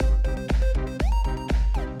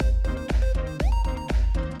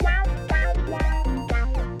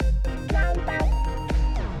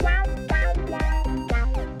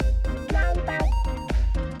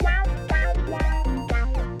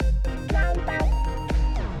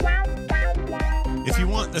if you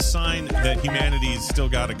want a sign that humanity's still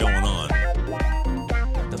got it going on.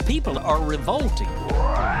 The people are revolting.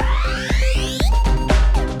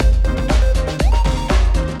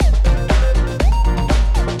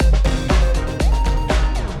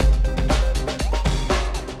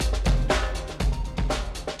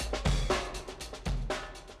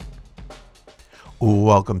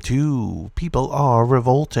 Welcome to People Are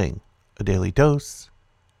Revolting, a daily dose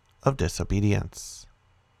of disobedience.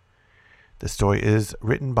 The story is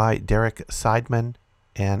written by Derek Seidman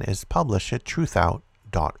and is published at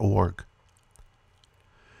truthout.org.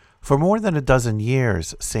 For more than a dozen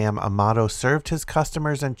years, Sam Amato served his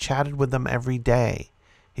customers and chatted with them every day.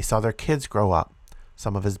 He saw their kids grow up.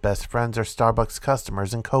 Some of his best friends are Starbucks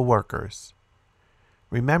customers and co-workers.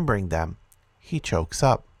 Remembering them, he chokes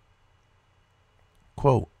up.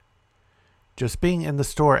 Quote, just being in the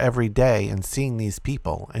store every day and seeing these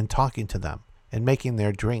people and talking to them and making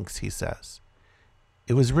their drinks, he says.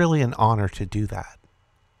 It was really an honor to do that.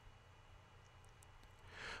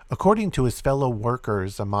 According to his fellow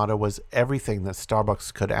workers, Amato was everything that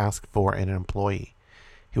Starbucks could ask for in an employee.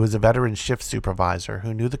 He was a veteran shift supervisor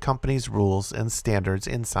who knew the company's rules and standards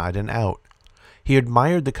inside and out. He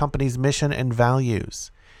admired the company's mission and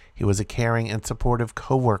values. He was a caring and supportive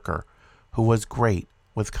coworker who was great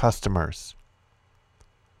with customers.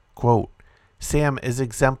 Quote, Sam is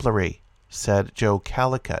exemplary, said Joe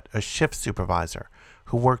Calicut, a shift supervisor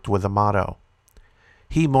who worked with Amato.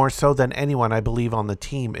 He, more so than anyone I believe on the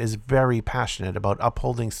team, is very passionate about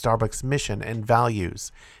upholding Starbucks' mission and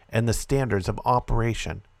values and the standards of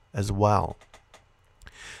operation as well.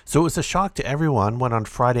 So it was a shock to everyone when on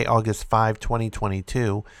Friday, August 5,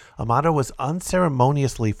 2022, Amato was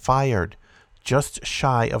unceremoniously fired just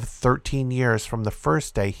shy of 13 years from the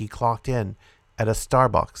first day he clocked in at a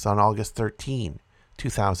Starbucks on August 13,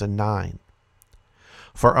 2009.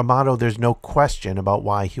 For Amato, there's no question about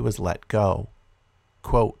why he was let go.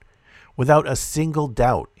 Quote, without a single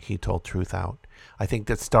doubt, he told Truthout, I think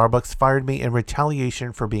that Starbucks fired me in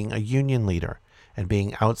retaliation for being a union leader and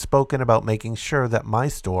being outspoken about making sure that my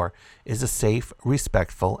store is a safe,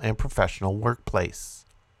 respectful, and professional workplace.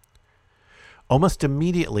 Almost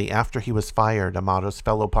immediately after he was fired, Amato's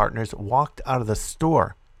fellow partners walked out of the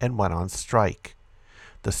store and went on strike.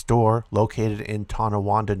 The store, located in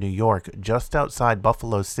Tonawanda, New York, just outside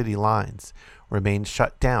Buffalo's city lines, remained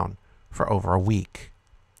shut down for over a week.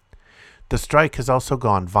 The strike has also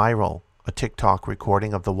gone viral. A TikTok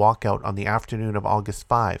recording of the walkout on the afternoon of August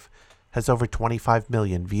 5 has over 25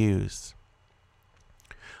 million views.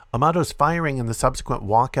 Amato's firing and the subsequent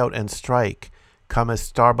walkout and strike come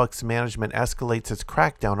as Starbucks management escalates its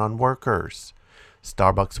crackdown on workers.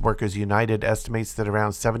 Starbucks Workers United estimates that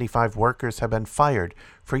around 75 workers have been fired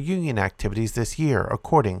for union activities this year,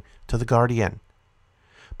 according to The Guardian.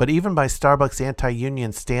 But even by Starbucks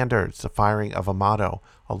anti-union standards, the firing of Amato,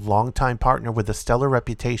 a longtime partner with a stellar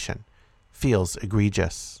reputation, feels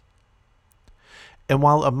egregious. And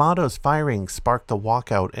while Amato's firing sparked the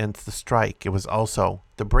walkout and the strike, it was also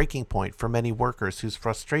the breaking point for many workers whose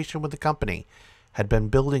frustration with the company had been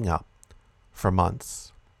building up for months.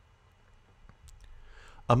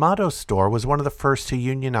 Amato's store was one of the first to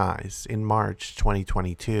unionize in March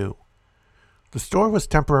 2022. The store was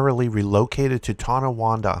temporarily relocated to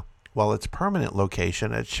Tonawanda, while its permanent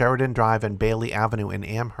location at Sheridan Drive and Bailey Avenue in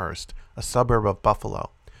Amherst, a suburb of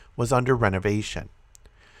Buffalo, was under renovation.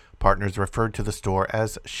 Partners referred to the store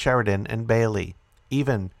as Sheridan and Bailey,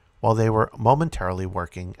 even while they were momentarily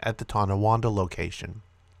working at the Tonawanda location.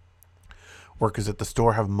 Workers at the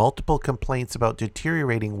store have multiple complaints about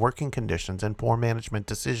deteriorating working conditions and poor management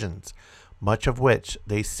decisions, much of which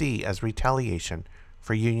they see as retaliation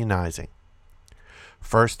for unionizing.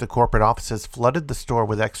 First, the corporate offices flooded the store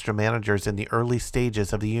with extra managers in the early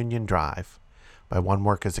stages of the union drive. By one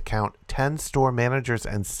worker's account, 10 store managers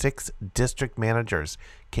and 6 district managers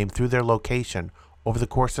came through their location over the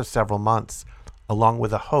course of several months, along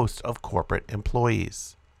with a host of corporate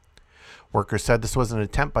employees. Workers said this was an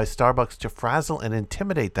attempt by Starbucks to frazzle and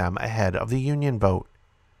intimidate them ahead of the union vote.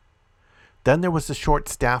 Then there was the short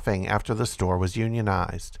staffing after the store was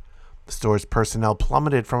unionized. The store's personnel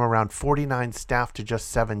plummeted from around 49 staff to just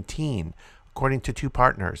 17, according to 2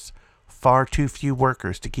 partners, far too few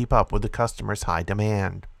workers to keep up with the customers' high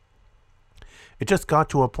demand. It just got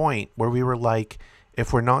to a point where we were like,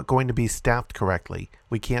 if we're not going to be staffed correctly,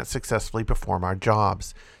 we can't successfully perform our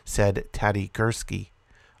jobs, said Taddy Gursky,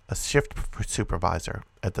 a shift supervisor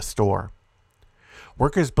at the store.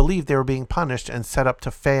 Workers believed they were being punished and set up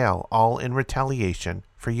to fail, all in retaliation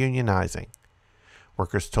for unionizing.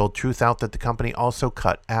 Workers told Truthout that the company also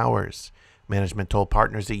cut hours, Management told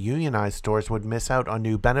partners at unionized stores would miss out on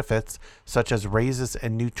new benefits such as raises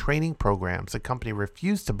and new training programs. The company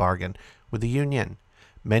refused to bargain with the union.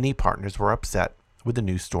 Many partners were upset with the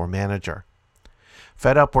new store manager.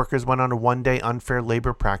 Fed up, workers went on a one-day unfair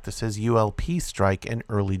labor practices ULP strike in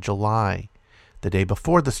early July. The day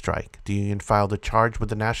before the strike, the union filed a charge with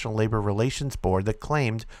the National Labor Relations Board that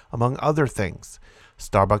claimed, among other things,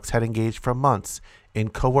 Starbucks had engaged for months in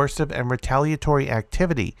coercive and retaliatory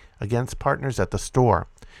activity against partners at the store,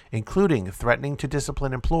 including threatening to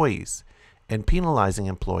discipline employees and penalizing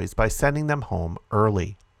employees by sending them home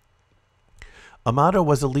early. Amato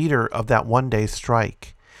was a leader of that one-day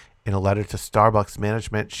strike. In a letter to Starbucks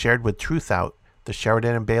management shared with Truthout, the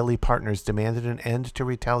Sheridan and Bailey partners demanded an end to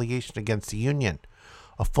retaliation against the union,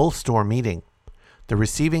 a full store meeting, the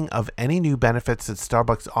receiving of any new benefits that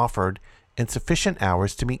Starbucks offered, and sufficient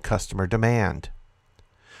hours to meet customer demand.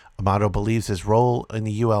 Amato believes his role in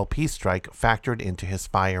the ULP strike factored into his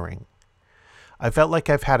firing. I felt like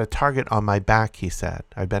I've had a target on my back, he said.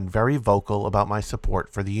 I've been very vocal about my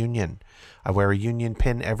support for the union. I wear a union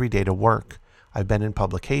pin every day to work. I've been in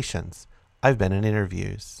publications. I've been in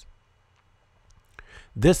interviews.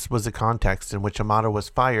 This was the context in which Amato was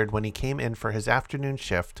fired when he came in for his afternoon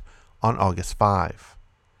shift on August 5.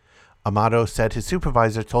 Amato said his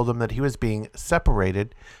supervisor told him that he was being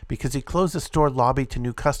separated because he closed the store lobby to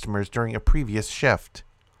new customers during a previous shift.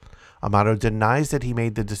 Amato denies that he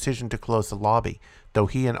made the decision to close the lobby, though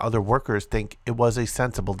he and other workers think it was a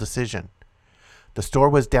sensible decision. The store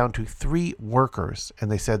was down to 3 workers,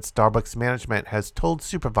 and they said Starbucks management has told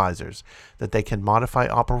supervisors that they can modify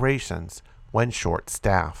operations when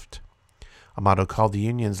short-staffed. Amato called the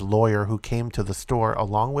union's lawyer who came to the store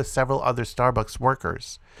along with several other Starbucks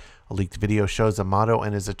workers. A leaked video shows Amato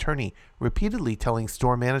and his attorney repeatedly telling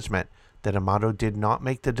store management that Amato did not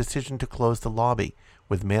make the decision to close the lobby,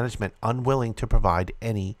 with management unwilling to provide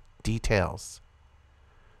any details.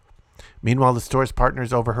 Meanwhile, the store's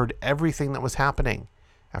partners overheard everything that was happening.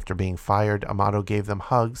 After being fired, Amato gave them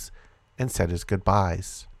hugs and said his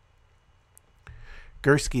goodbyes.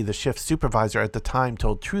 Gursky, the shift supervisor at the time,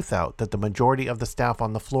 told Truthout that the majority of the staff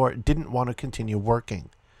on the floor didn't want to continue working.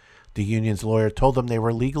 The union's lawyer told them they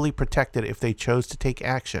were legally protected if they chose to take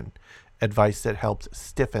action, advice that helped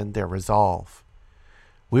stiffen their resolve.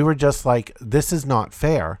 We were just like, this is not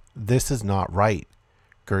fair, this is not right,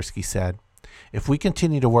 Gursky said. If we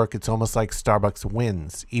continue to work, it's almost like Starbucks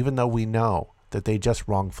wins, even though we know that they just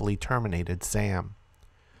wrongfully terminated Sam.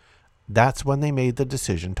 That's when they made the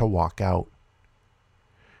decision to walk out.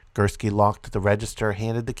 Gursky locked the register,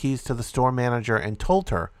 handed the keys to the store manager, and told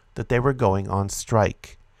her that they were going on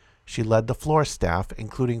strike. She led the floor staff,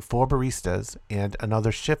 including 4 baristas and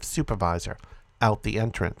another shift supervisor, out the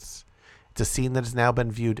entrance. It's a scene that has now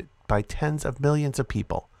been viewed by tens of millions of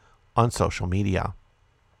people on social media.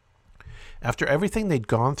 After everything they'd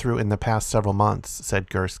gone through in the past several months, said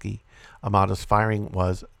Gursky, Amato's firing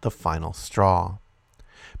was the final straw.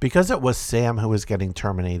 Because it was Sam who was getting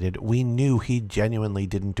terminated, we knew he genuinely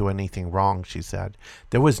didn't do anything wrong, she said.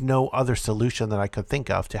 There was no other solution that I could think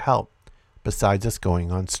of to help, besides us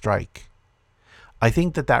going on strike. I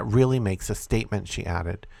think that really makes a statement, she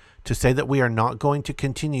added, to say that we are not going to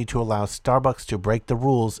continue to allow Starbucks to break the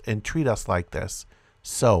rules and treat us like this,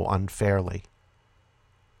 so unfairly.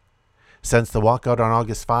 Since the walkout on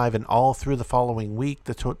August 5 and all through the following week,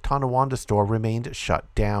 the Tonawanda store remained shut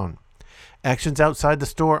down. Actions outside the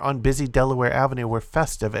store on busy Delaware Avenue were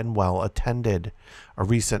festive and well attended. A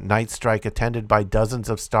recent night strike attended by dozens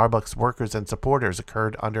of Starbucks workers and supporters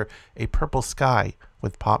occurred under a purple sky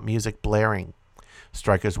with pop music blaring.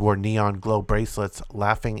 Strikers wore neon glow bracelets,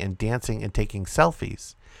 laughing and dancing and taking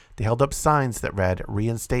selfies. They held up signs that read,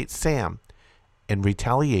 "Reinstate Sam," and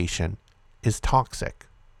 "Retaliation is toxic."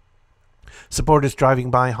 Supporters driving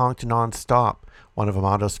by honked non-stop. One of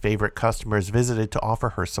Amato's favorite customers visited to offer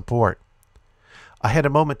her support. I had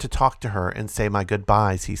a moment to talk to her and say my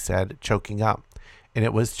goodbyes, he said, choking up, and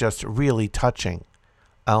it was just really touching.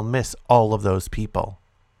 I'll miss all of those people.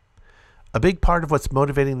 A big part of what's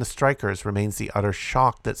motivating the strikers remains the utter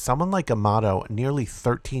shock that someone like Amato, a nearly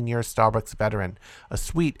 13-year Starbucks veteran, a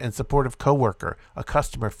sweet and supportive coworker, a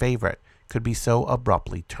customer favorite, could be so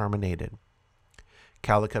abruptly terminated.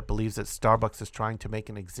 Calicut believes that Starbucks is trying to make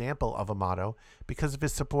an example of Amato because of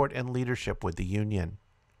his support and leadership with the union.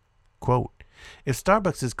 Quote, "If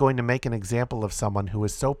Starbucks is going to make an example of someone who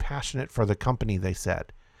is so passionate for the company," they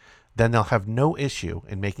said, "then they'll have no issue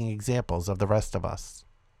in making examples of the rest of us."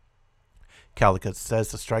 Calicut says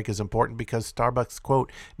the strike is important because Starbucks,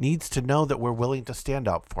 quote, "needs to know that we're willing to stand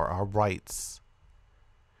up for our rights."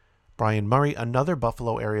 Brian Murray, another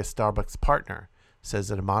Buffalo area Starbucks partner, says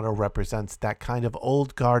that Amato represents that kind of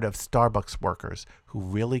old guard of Starbucks workers who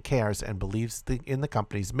really cares and believes in the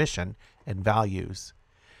company's mission and values.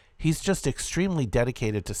 He's just extremely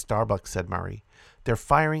dedicated to Starbucks, said Murray. They're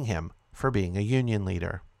firing him for being a union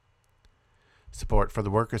leader. Support for the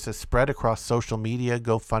workers has spread across social media.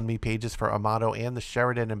 GoFundMe pages for Amato and the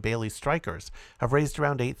Sheridan and Bailey strikers have raised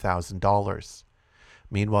around $8,000.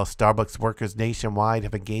 Meanwhile, Starbucks workers nationwide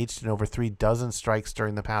have engaged in over 36 strikes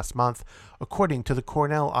during the past month, according to the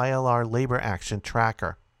Cornell ILR Labor Action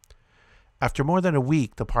Tracker. After more than a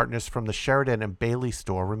week, the partners from the Sheridan and Bailey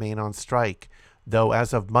store remain on strike, though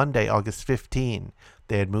as of Monday, August 15,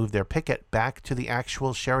 they had moved their picket back to the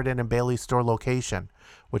actual Sheridan and Bailey store location,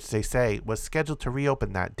 which they say was scheduled to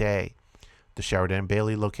reopen that day. The Sheridan and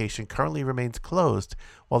Bailey location currently remains closed,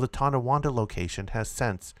 while the Tonawanda location has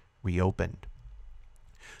since reopened.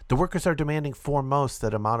 The workers are demanding foremost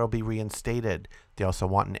that Amato be reinstated. They also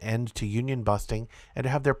want an end to union busting and to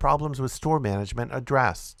have their problems with store management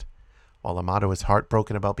addressed. While Amato is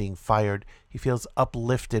heartbroken about being fired, he feels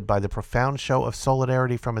uplifted by the profound show of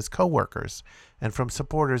solidarity from his co-workers and from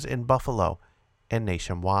supporters in Buffalo and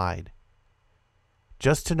nationwide.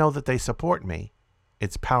 Just to know that they support me,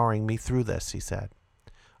 it's powering me through this, he said.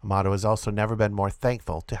 Amato has also never been more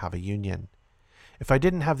thankful to have a union. If I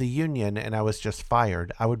didn't have the union and I was just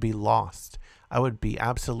fired, I would be lost. I would be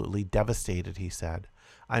absolutely devastated, he said.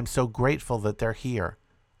 I'm so grateful that they're here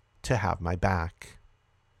to have my back.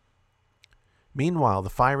 Meanwhile,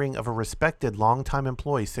 the firing of a respected longtime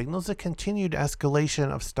employee signals a continued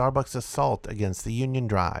escalation of Starbucks' assault against the union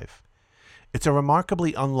drive. It's a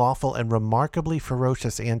remarkably unlawful and remarkably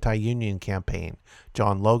ferocious anti-union campaign,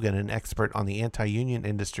 John Logan, an expert on the anti-union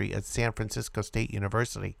industry at San Francisco State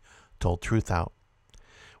University, told Truthout.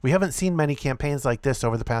 We haven't seen many campaigns like this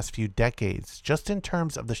over the past few decades, just in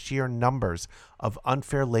terms of the sheer numbers of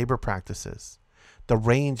unfair labor practices, the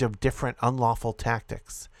range of different unlawful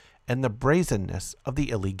tactics, and the brazenness of the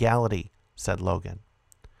illegality, said Logan.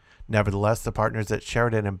 Nevertheless, the partners at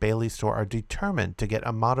Sheridan and Bailey store are determined to get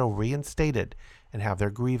Amato reinstated and have their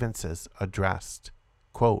grievances addressed.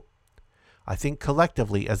 Quote, I think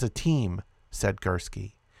collectively as a team, said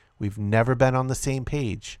Gursky, we've never been on the same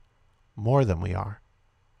page more than we are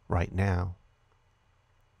right now.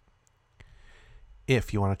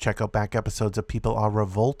 If you want to check out back episodes of People Are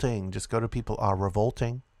Revolting, just go to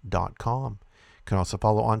peoplearerevolting.com. You can also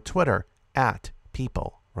follow on Twitter at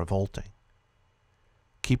People Revolting.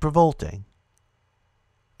 Keep revolting,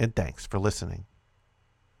 and thanks for listening.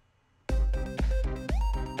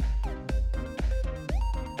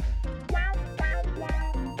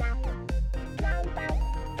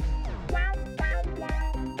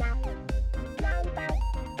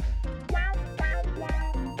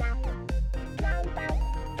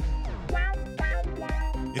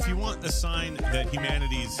 If you want a sign that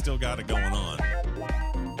humanity's still got it going on,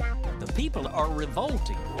 The people are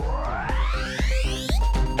revolting.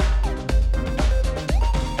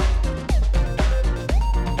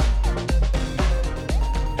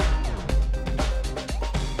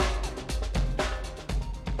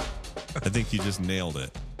 I think you just nailed it.